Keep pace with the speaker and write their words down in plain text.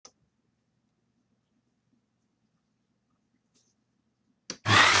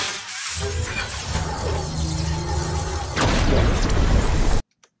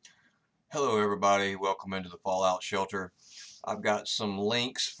Hello everybody, welcome into the Fallout Shelter. I've got some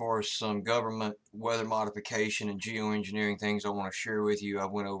links for some government weather modification and geoengineering things I want to share with you. I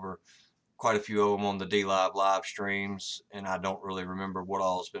went over quite a few of them on the DLive live streams, and I don't really remember what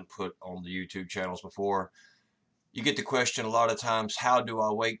all has been put on the YouTube channels before. You get the question a lot of times, how do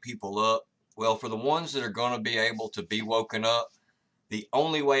I wake people up? Well, for the ones that are going to be able to be woken up, the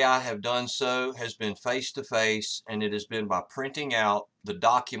only way I have done so has been face to face, and it has been by printing out the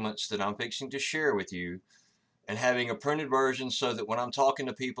documents that I'm fixing to share with you and having a printed version so that when I'm talking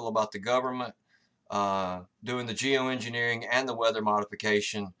to people about the government, doing the geoengineering and the weather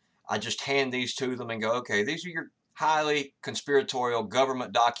modification, I just hand these to them and go, okay, these are your highly conspiratorial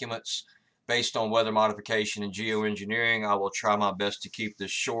government documents based on weather modification and geoengineering. I will try my best to keep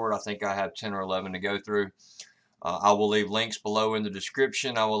this short. I think I have 10 or 11 to go through. I will leave links below in the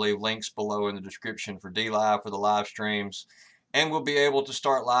description. I will leave links below in the description for DLive for the live streams. And we'll be able to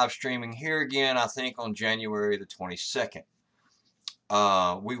start live streaming here again, I think, on January the 22nd.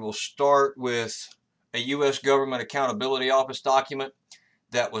 We will start with a U.S. Government Accountability Office document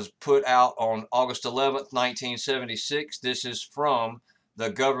that was put out on August 11th, 1976. This is from the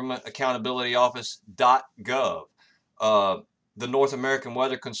Government Accountability Office.gov. The North American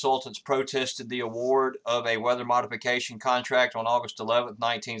Weather Consultants protested the award of a weather modification contract on August 11th,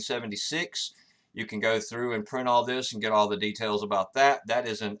 1976. You can go through and print all this and get all the details about that. That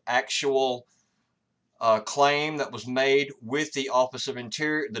is an actual claim that was made with the Office of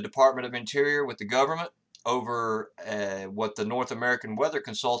Interior, the Department of Interior, with the government over what the North American Weather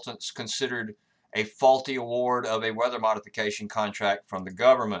Consultants considered a faulty award of a weather modification contract from the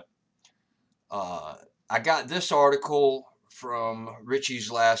government. I got this article from Richie's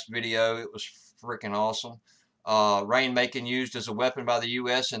last video. It was freaking awesome. Rainmaking used as a weapon by the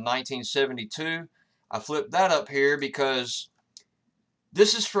U.S. in 1972. I flipped that up here because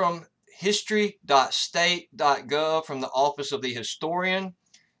this is from history.state.gov from the Office of the Historian.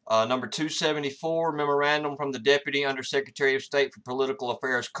 Number 274, memorandum from the Deputy Undersecretary of State for Political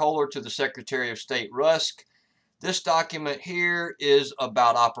Affairs Kohler to the Secretary of State Rusk. This document here is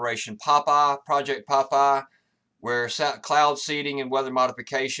about Operation Popeye, Project Popeye, where cloud seeding and weather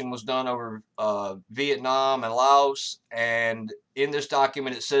modification was done over Vietnam and Laos. And in this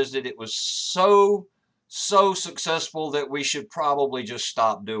document, it says that it was so successful that we should probably just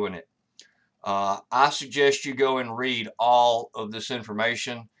stop doing it. I suggest you go and read all of this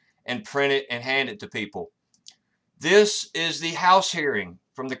information and print it and hand it to people. This is the House hearing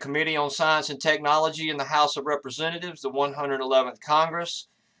from the Committee on Science and Technology in the House of Representatives, the 111th Congress,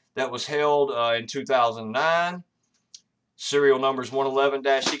 that was held in 2009. Serial numbers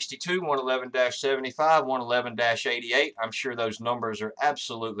 111-62, 111-75, 111-88. I'm sure those numbers are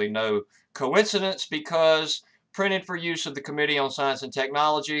absolutely no coincidence because printed for use of the Committee on Science and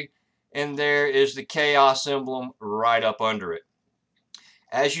Technology, and there is the chaos emblem right up under it.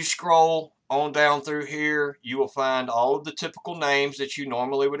 As you scroll on down through here, you will find all of the typical names that you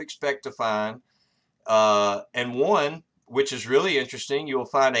normally would expect to find. And one, which is really interesting, you'll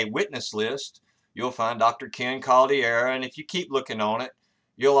find a witness list. You'll find Dr. Ken Caldeira, and if you keep looking on it,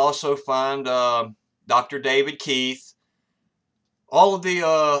 you'll also find Dr. David Keith. All of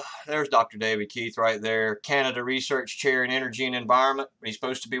the, there's Dr. David Keith right there, Canada Research Chair in Energy and Environment. He's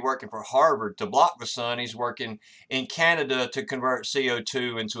supposed to be working for Harvard to block the sun. He's working in Canada to convert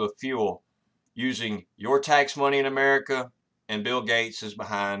CO2 into a fuel using your tax money in America, and Bill Gates is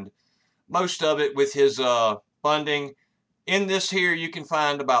behind most of it with his funding. In this here, you can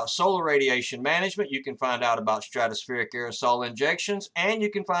find about solar radiation management. You can find out about stratospheric aerosol injections, and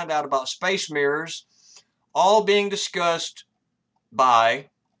you can find out about space mirrors, all being discussed by,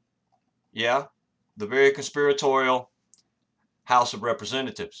 the very conspiratorial House of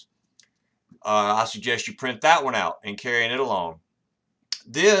Representatives. I suggest you print that one out and carrying it along.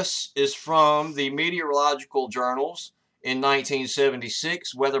 This is from the Meteorological Journals in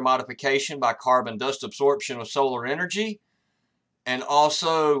 1976, Weather Modification by Carbon Dust Absorption of Solar Energy, and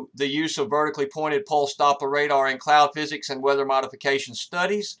also the use of vertically pointed pulse Doppler radar in cloud physics and weather modification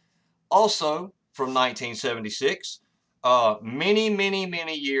studies, also from 1976.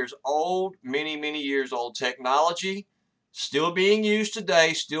 Many years old, many years old technology, still being used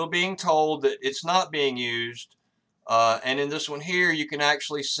today, still being told that it's not being used. And in this one here, you can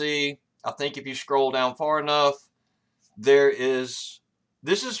actually see, I think if you scroll down far enough, this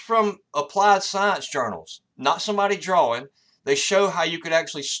is from Applied Science Journals, not somebody drawing. They show how you could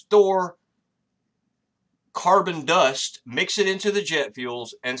actually store carbon dust, mix it into the jet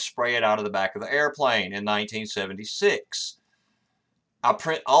fuels, and spray it out of the back of the airplane in 1976. I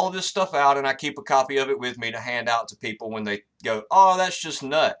print all of this stuff out and I keep a copy of it with me to hand out to people when they go, oh, that's just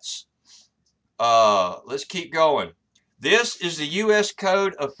nuts. Let's keep going. This is the U.S.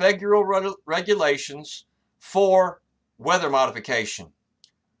 Code of Federal Regulations for weather modification.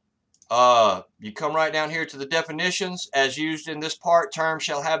 You come right down here to the definitions. As used in this part, terms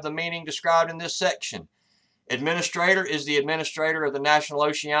shall have the meaning described in this section. Administrator is the administrator of the National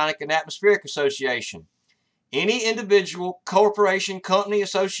Oceanic and Atmospheric Association. Any individual, corporation, company,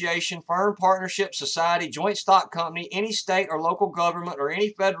 association, firm, partnership, society, joint stock company, any state or local government, or any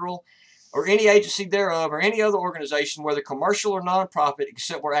federal or any agency thereof, or any other organization, whether commercial or nonprofit,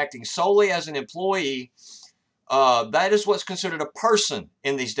 except we're acting solely as an employee, that is what's considered a person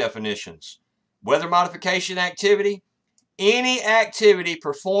in these definitions. Weather modification activity, any activity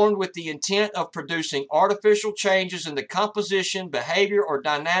performed with the intent of producing artificial changes in the composition, behavior, or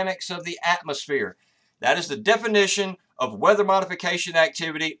dynamics of the atmosphere. That is the definition of weather modification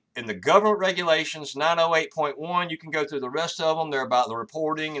activity in the government regulations 908.1. You can go through the rest of them. They're about the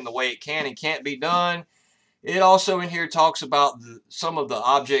reporting and the way it can and can't be done. It also in here talks about some of the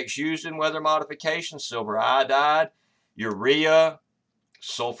objects used in weather modification: silver iodide, urea,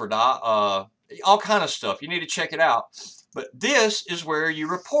 sulfur dioxide, all kind of stuff. You need to check it out. But this is where you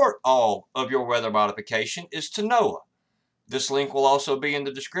report all of your weather modification, is to NOAA. This link will also be in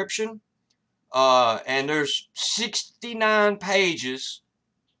the description. And there's 69 pages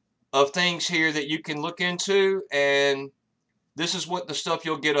of things here that you can look into, and this is what the stuff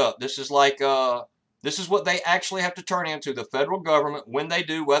you'll get up. This is like this is what they actually have to turn into, the federal government, when they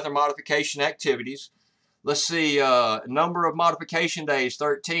do weather modification activities. Let's see, number of modification days,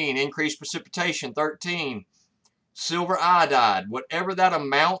 13. Increased precipitation, 13. Silver iodide, whatever that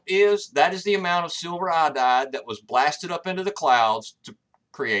amount is, that is the amount of silver iodide that was blasted up into the clouds to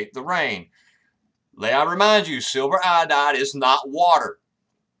create the rain. May I remind you, silver iodide is not water.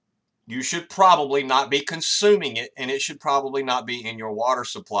 You should probably not be consuming it, and it should probably not be in your water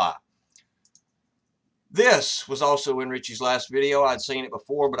supply. This was also in Richie's last video. I'd seen it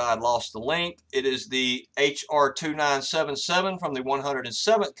before, but I had lost the link. It is the HR 2977 from the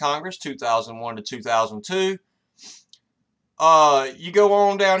 107th Congress, 2001 to 2002. You go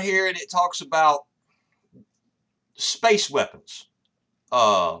on down here, and it talks about space weapons.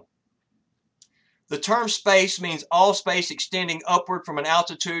 The term space means all space extending upward from an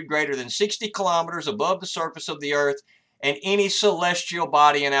altitude greater than 60 kilometers above the surface of the Earth and any celestial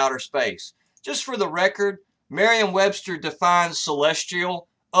body in outer space. Just for the record, Merriam-Webster defines celestial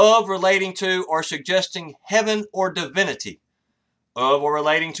of relating to or suggesting heaven or divinity, of or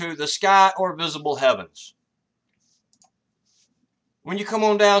relating to the sky or visible heavens. When you come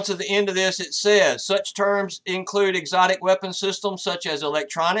on down to the end of this, it says, such terms include exotic weapon systems such as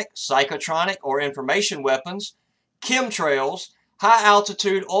electronic, psychotronic, or information weapons, chemtrails,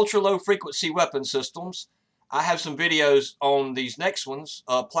 high-altitude, ultra-low frequency weapon systems. I have some videos on these next ones.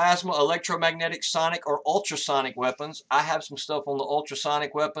 Plasma, electromagnetic, sonic, or ultrasonic weapons. I have some stuff on the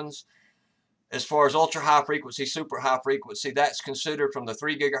ultrasonic weapons. As far as ultra-high frequency, super high frequency, that's considered from the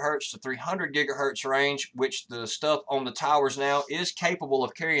 3 gigahertz to 300 gigahertz range, which the stuff on the towers now is capable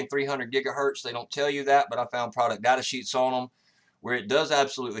of carrying 300 gigahertz. They don't tell you that, but I found product data sheets on them where it does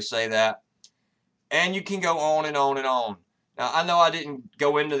absolutely say that. And you can go on and on and on. Now, I know I didn't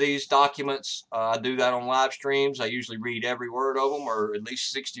go into these documents. I do that on live streams. I usually read every word of them, or at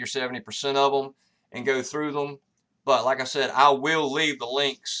least 60 or 70% of them, and go through them. But like I said, I will leave the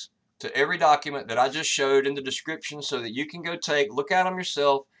links to every document that I just showed in the description so that you can go look at them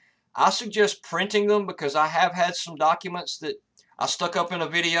yourself. I suggest printing them because I have had some documents that I stuck up in a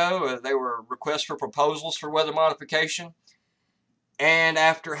video. They were requests for proposals for weather modification. And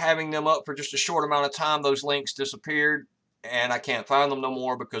after having them up for just a short amount of time, those links disappeared. And I can't find them no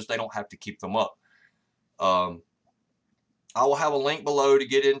more because they don't have to keep them up. I will have a link below to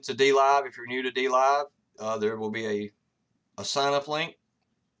get into DLive. If you're new to DLive, there will be a sign-up link.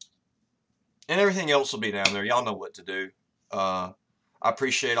 And everything else will be down there. Y'all know what to do. I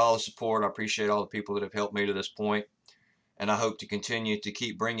appreciate all the support. I appreciate all the people that have helped me to this point. And I hope to continue to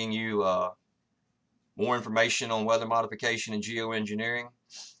keep bringing you more information on weather modification and geoengineering.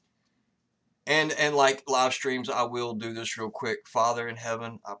 And like live streams, I will do this real quick. Father in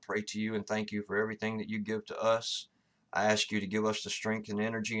heaven, I pray to you and thank you for everything that you give to us. I ask you to give us the strength and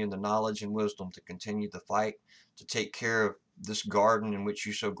energy and the knowledge and wisdom to continue the fight, to take care of this garden in which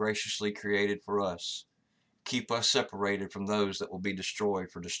you so graciously created for us. Keep us separated from those that will be destroyed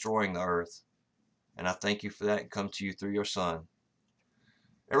for destroying the earth. And I thank you for that and come to you through your Son.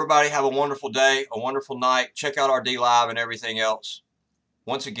 Everybody have a wonderful day, a wonderful night. Check out our DLive and everything else.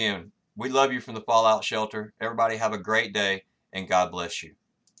 Once again, we love you from the Fallout Shelter. Everybody have a great day and God bless you.